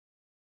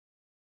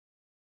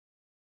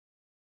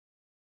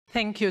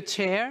Thank you,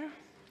 Chair.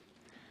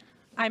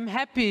 I'm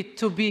happy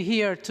to be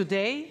here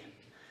today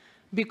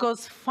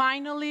because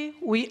finally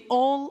we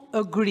all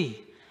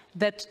agree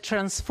that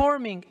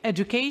transforming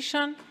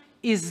education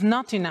is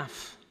not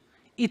enough.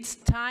 It's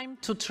time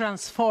to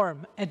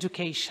transform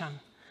education.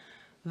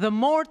 The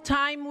more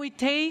time we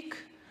take,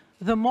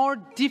 the more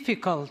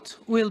difficult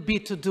will be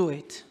to do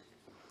it.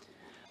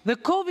 The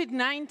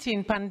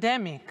COVID-19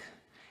 pandemic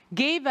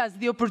gave us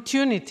the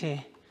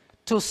opportunity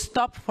to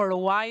stop for a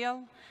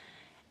while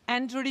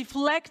and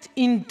reflect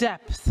in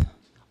depth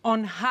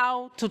on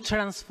how to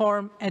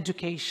transform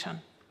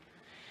education.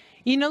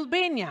 In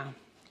Albania,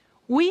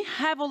 we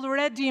have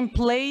already in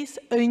place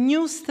a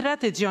new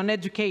strategy on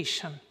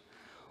education,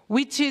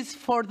 which is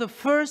for the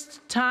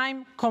first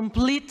time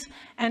complete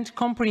and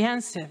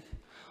comprehensive,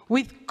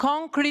 with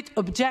concrete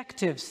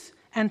objectives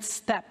and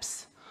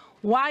steps,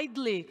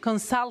 widely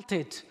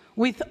consulted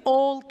with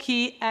all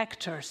key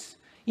actors,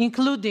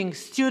 including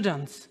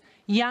students,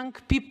 young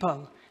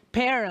people,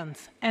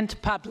 parents, and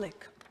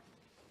public.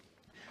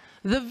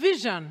 The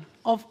vision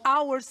of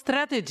our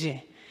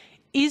strategy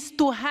is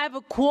to have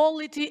a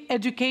quality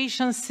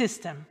education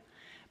system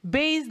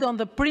based on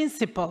the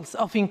principles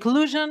of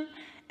inclusion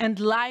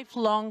and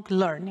lifelong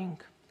learning.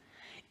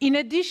 In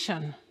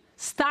addition,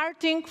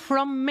 starting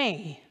from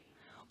May,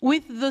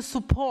 with the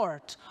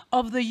support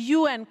of the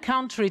UN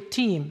country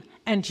team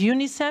and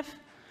UNICEF,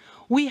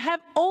 we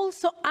have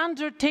also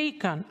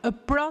undertaken a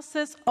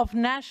process of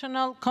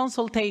national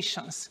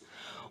consultations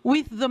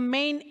with the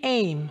main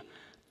aim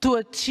to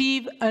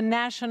achieve a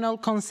national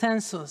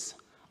consensus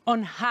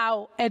on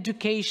how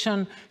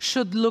education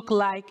should look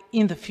like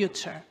in the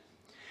future.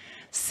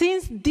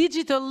 Since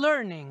digital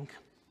learning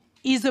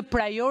is a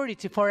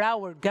priority for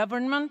our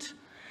government,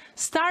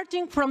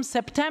 starting from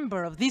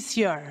September of this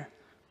year,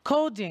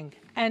 coding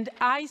and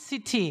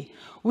ICT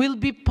will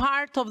be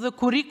part of the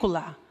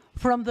curricula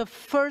from the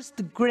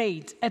first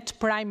grade at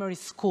primary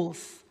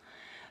schools.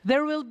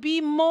 There will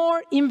be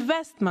more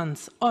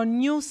investments on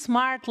new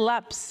smart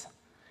labs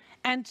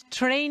and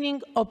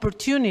training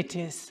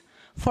opportunities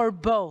for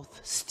both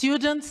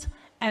students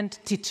and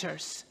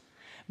teachers,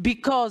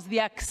 because the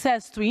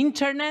access to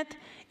internet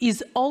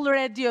is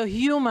already a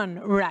human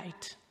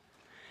right.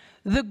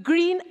 The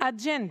green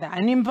agenda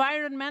and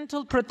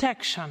environmental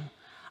protection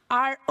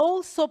are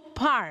also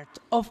part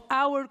of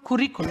our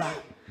curricula,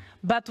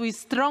 but we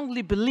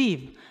strongly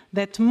believe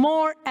that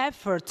more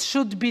efforts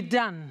should be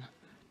done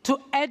to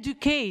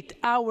educate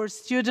our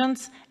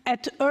students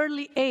at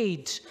early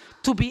age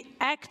to be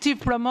active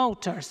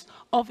promoters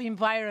of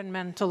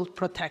environmental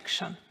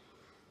protection.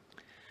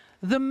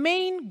 The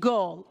main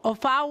goal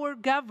of our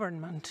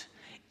government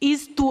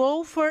is to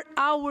offer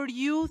our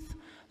youth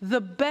the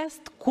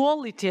best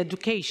quality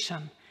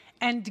education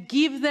and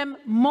give them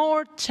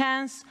more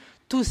chance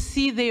to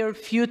see their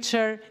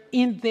future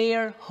in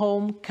their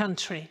home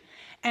country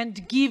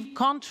and give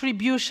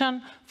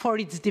contribution for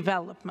its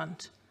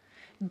development.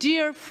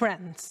 Dear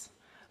friends,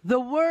 the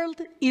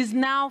world is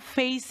now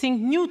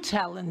facing new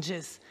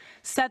challenges,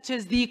 such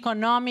as the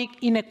economic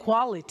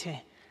inequality,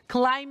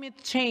 climate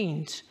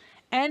change,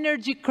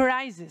 energy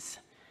crisis,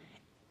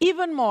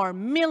 even more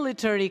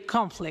military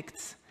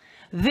conflicts.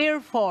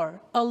 Therefore,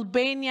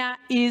 Albania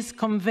is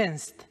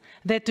convinced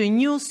that a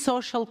new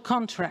social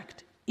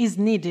contract is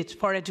needed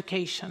for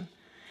education.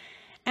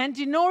 And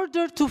in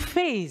order to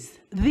face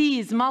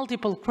these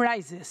multiple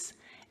crises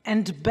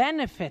and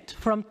benefit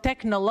from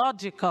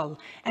technological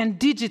and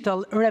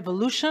digital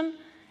revolution,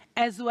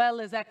 as well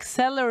as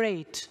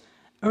accelerate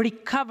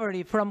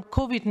recovery from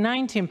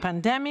COVID-19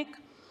 pandemic,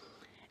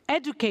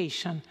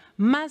 education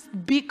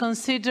must be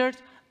considered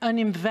an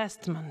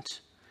investment.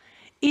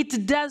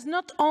 It does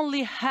not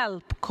only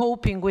help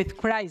coping with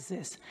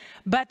crisis,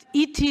 but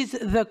it is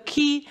the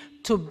key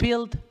to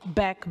build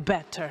back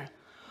better.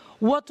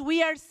 What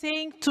we are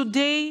saying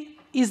today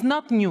is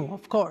not new,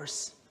 of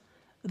course.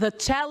 The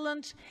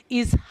challenge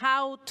is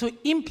how to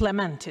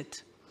implement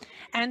it.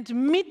 And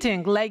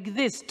meetings like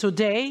this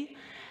today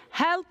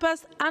help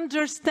us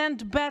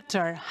understand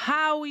better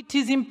how it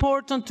is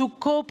important to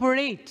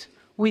cooperate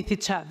with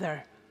each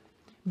other.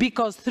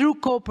 Because through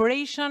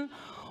cooperation,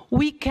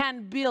 we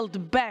can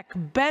build back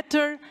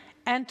better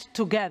and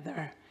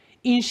together,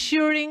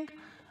 ensuring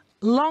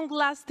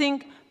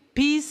long-lasting,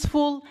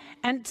 peaceful,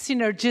 and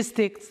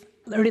synergistic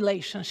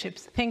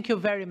relationships. Thank you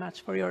very much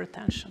for your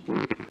attention.